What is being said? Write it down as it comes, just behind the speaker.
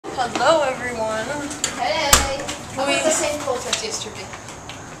Hello, everyone. Hey. I wear the same clothes as yesterday.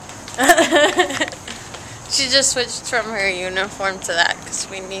 She just switched from her uniform to that because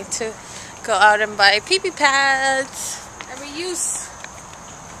we need to go out and buy pee-pee pads. And reuse.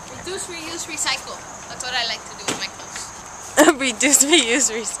 Reduce, reuse, recycle. That's what I like to do with my clothes. Reduce,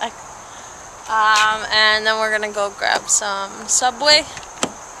 reuse, recycle. And then we're gonna go grab some Subway.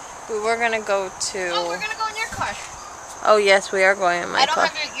 We were gonna go to. Oh, we're gonna go in your car. Oh yes, we are going in my car. I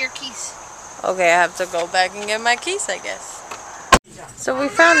don't have your keys. Okay, I have to go back and get my keys, I guess. So we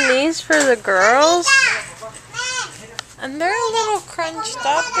found these for the girls. And they're a little crunched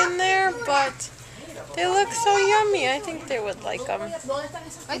up in there, but they look so yummy. I think they would like them.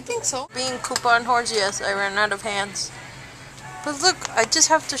 I think so. Being coupon whores, yes, I ran out of hands. But look, I just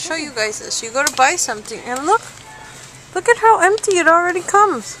have to show you guys this. You go to buy something, and look at how empty it already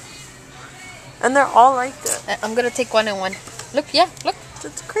comes. And they're all like that. I'm gonna take one and one. Look, yeah, look.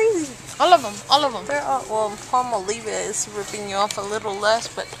 That's crazy. All of them, all of them. They're all, well, Palmolive is ripping you off a little less,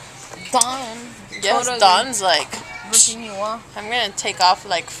 but Dawn. yes, totally Dawn's like, ripping you off. I'm gonna take off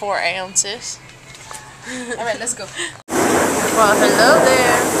like 4 ounces. Alright, let's go. Well, hello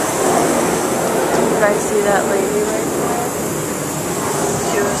there. You guys see that lady right there?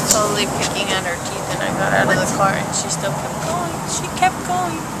 She was totally picking at her teeth, and I got out of the car, and she still kept going. She kept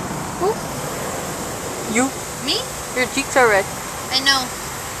going. Who? You? Me? Your cheeks are red. I know.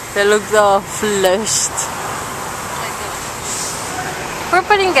 They look all flushed. We're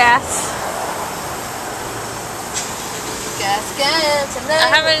putting gas. Gas. And then I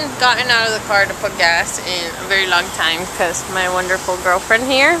haven't gotten out of the car to put gas in a very long time because my wonderful girlfriend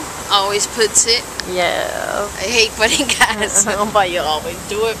here always puts it. Yeah. I hate putting gas. But you always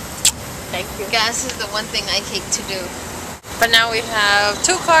do it. Thank you. Gas is the one thing I hate to do. But now we have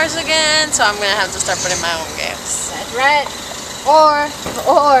 2 cars again, so I'm gonna have to start putting my own gas. That's right. Or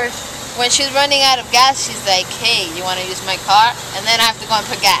when she's running out of gas, she's like, "Hey, you want to use my car?" And then I have to go and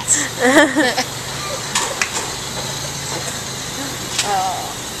put gas.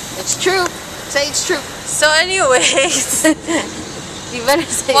 It's true. Say it's true. So anyways, You better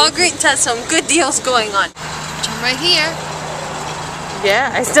say. Walgreens has some good deals going on. I'm right here. Yeah,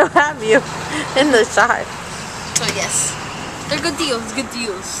 I still have you in the shot. So yes, they're good deals. Good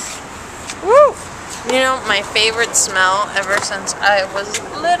deals. Woo! You know, my favorite smell ever since I was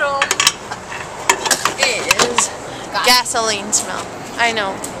little is gasoline smell. I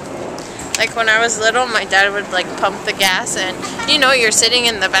know. Like when I was little, my dad would like pump the gas, and you know, you're sitting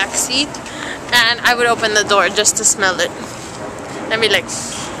in the back seat, and I would open the door just to smell it. And be like,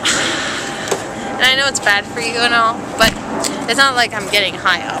 and I know it's bad for you and all, but it's not like I'm getting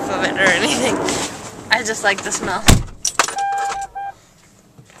high off of it or anything. I just like the smell.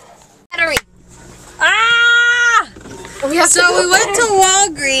 Battery. Ah! So we went to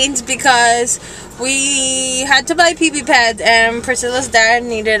Walgreens because we had to buy pee-pee pads, and Priscilla's dad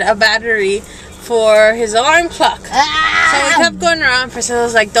needed a battery for his alarm clock. So we kept going around.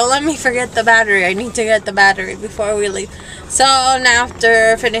 Priscilla's like, "Don't let me forget the battery. I need to get the battery before we leave." So now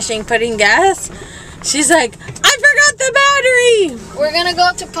after finishing putting gas, she's like, "I forgot the battery!" We're gonna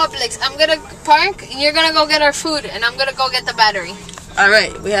go to Publix. I'm gonna park, and you're gonna go get our food, and I'm gonna go get the battery.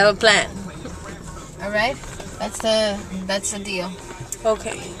 Alright, we have a plan. Alright? That's the deal.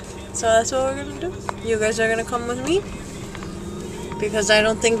 Okay, so that's what we're gonna do. You guys are gonna come with me because I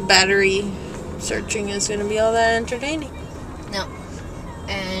don't think battery searching is gonna be all that entertaining. No.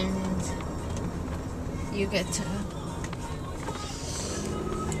 And you get to.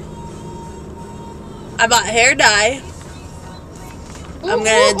 I bought hair dye. I'm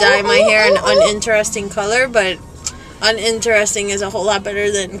gonna dye my hair an uninteresting color, but uninteresting is a whole lot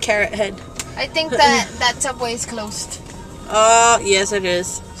better than carrot head. I think that Subway is closed. Oh, yes it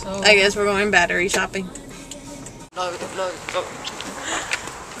is. So I guess we're going battery shopping.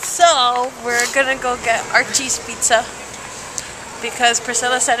 So, we're gonna go get Archie's Pizza because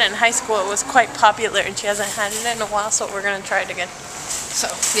Priscilla said in high school it was quite popular and she hasn't had it in a while, so we're gonna try it again. So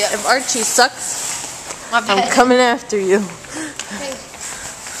yeah. If Archie sucks, My bad. I'm coming after you. Okay.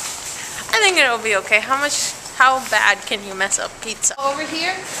 I think it'll be okay. How bad can you mess up pizza? Over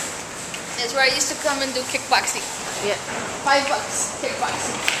here is where I used to come and do kickboxing. Yeah. $5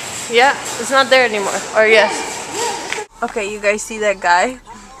 kickboxing. Yeah, it's not there anymore. Or yes. Okay, you guys see that guy?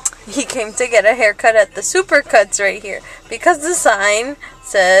 He came to get a haircut at the Supercuts right here because the sign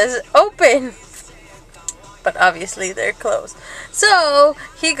says open. But obviously they're closed. So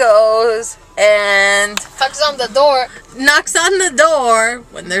he goes and knocks on the door. Knocks on the door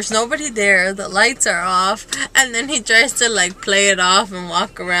when there's nobody there, the lights are off, and then he tries to like play it off and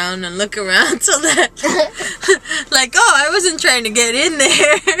walk around and look around so that like, oh, I wasn't trying to get in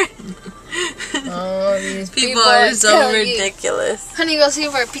there. Oh, these People are so ridiculous. Honey, go see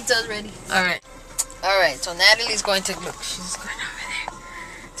if our pizza's ready. Alright. Alright, so Natalie's going to look. She's going over there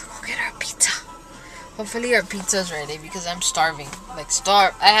to go get our pizza. Hopefully our pizza's ready because I'm starving. Like,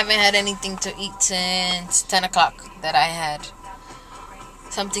 I haven't had anything to eat since 10 o'clock that I had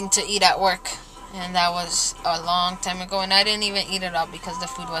something to eat at work. And that was a long time ago. And I didn't even eat it all because the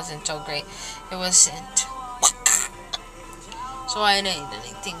food wasn't so great. It wasn't. So I didn't eat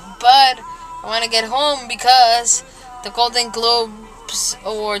anything. But I want to get home because the Golden Globes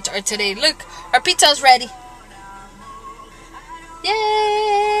Awards are today. Look, our pizza's ready.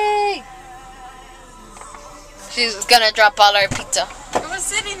 Yay! She's gonna drop all our pizza. It was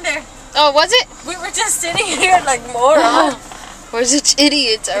sitting there. Oh, was it? We were just sitting here like morons. We're such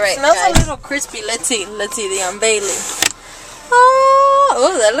idiots. Alright, it smells guys. a little crispy. Let's see the unveiling.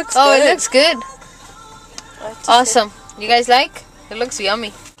 Oh, that looks good. Oh, it looks good. Awesome. You guys like? It looks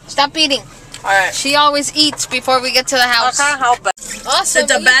yummy. Stop eating. Alright. She always eats before we get to the house. I can't help it. Awesome.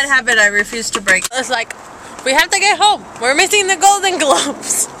 It's a bad habit I refuse to break. It's like, we have to get home. We're missing the Golden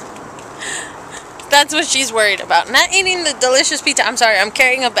Globes. That's what she's worried about. Not eating the delicious pizza. I'm sorry, I'm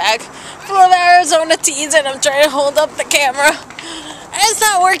carrying a bag full of Arizona teas and I'm trying to hold up the camera. It's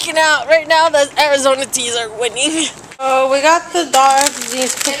not working out. Right now, the Arizona teas are winning. Oh, we got the dog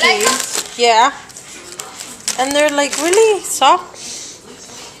these cookies. Yeah. And they're like really soft.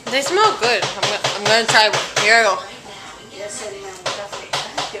 They smell good. I'm gonna try one. Here I go.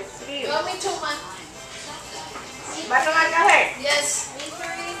 You want me to, man? Yes.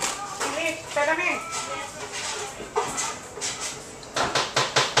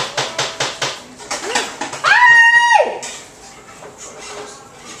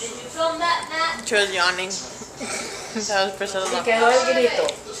 Did you film that, Nat? She was yawning. That was Priscilla.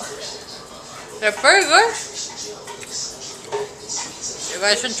 They're very good. You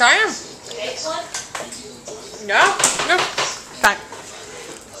guys should try them. Take one? Yeah. Yeah. Back.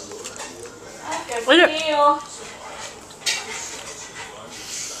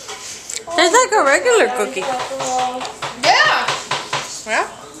 Tastes like a regular cookie. Yeah. Yeah.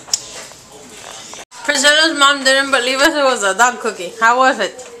 Priscilla's mom didn't believe us it was a dog cookie. How was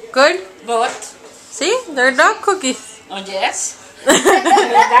it? Good? But, See? They're dog cookies. oh yes.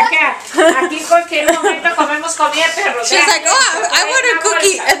 ¿Verdad que aquí cualquier momento comemos comida de perro? She's like, oh, I want a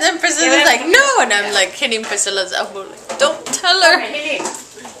cookie. And then Priscilla's like, no. And I'm like hitting Priscilla's elbow. Like, don't tell her.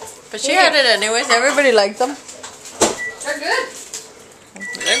 But she had it anyways. Everybody liked them. They're good.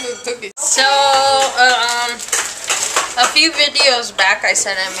 They're good cookies. So, a few videos back I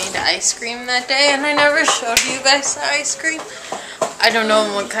said I made ice cream that day. And I never showed you guys the ice cream. I don't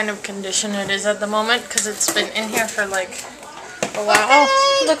know what kind of condition it is at the moment. Because it's been in here for like a while.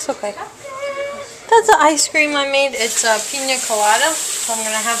 Oh, it looks okay. That's the ice cream I made. It's a pina colada. So I'm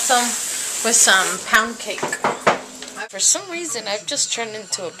going to have some with some pound cake. For some reason, I've just turned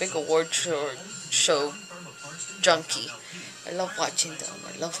into a big award show junkie. I love watching them.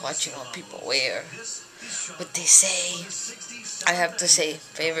 I love watching what people wear, what they say. I have to say,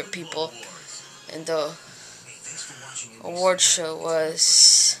 favorite people in the award show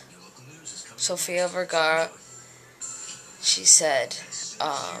was Sofia Vergara. She said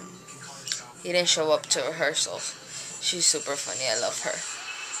he didn't show up to rehearsal. She's super funny. I love her.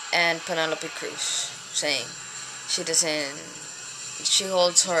 And Penelope Cruz saying she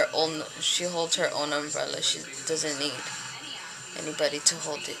holds her own umbrella. She doesn't need anybody to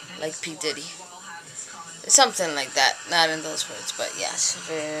hold it, like P. Diddy. Something like that. Not in those words, but yes,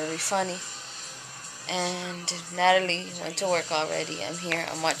 very funny. And Natalie went to work already. I'm here.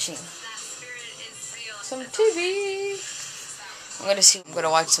 I'm watching some TV. I'm gonna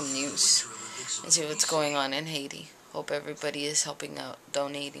watch some news and see what's going on in Haiti. Hope everybody is helping out,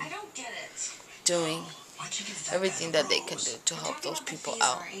 donating, doing everything that they can do to help those people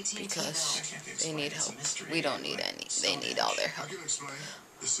out because they need help. We don't need any. They need all their help.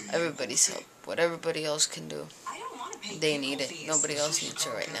 Everybody's help. What everybody else can do, they need it. Nobody else needs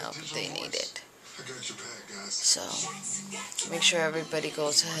it right now, but they need it. So, make sure everybody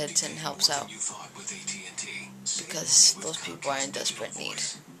goes ahead and helps out because those people are in desperate need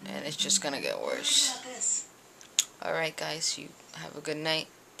and it's just gonna get worse. Alright guys, you have a good night.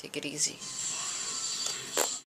 Take it easy.